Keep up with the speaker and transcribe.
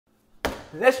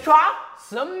Let's try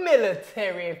some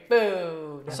military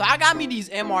food. So I got me these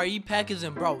MRE packets,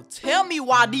 and bro, tell me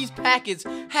why these packets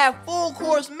have full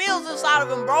course meals inside of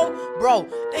them, bro. Bro,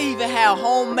 they even have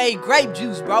homemade grape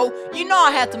juice, bro. You know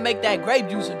I had to make that grape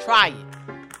juice and try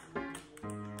it.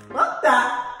 What the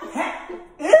heck?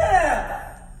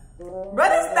 Yeah! Bro,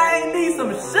 this thing needs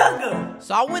some sugar.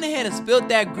 So I went ahead and spilled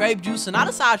that grape juice, and I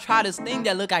decided to try this thing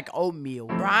that looked like oatmeal.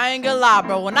 Bro, I ain't gonna lie,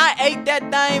 bro. When I ate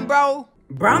that thing, bro,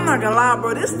 I'm not gonna lie,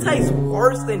 bro. This tastes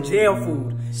worse than jail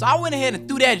food. so I went ahead and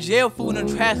threw that jail food in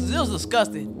the trash because it was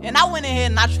disgusting. And I went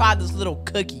ahead and I tried this little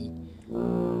cookie.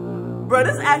 Bro,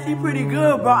 this is actually pretty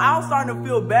good, bro. I was starting to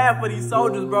feel bad for these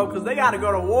soldiers, bro, because they gotta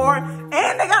go to war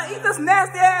and they gotta eat this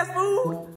nasty ass food.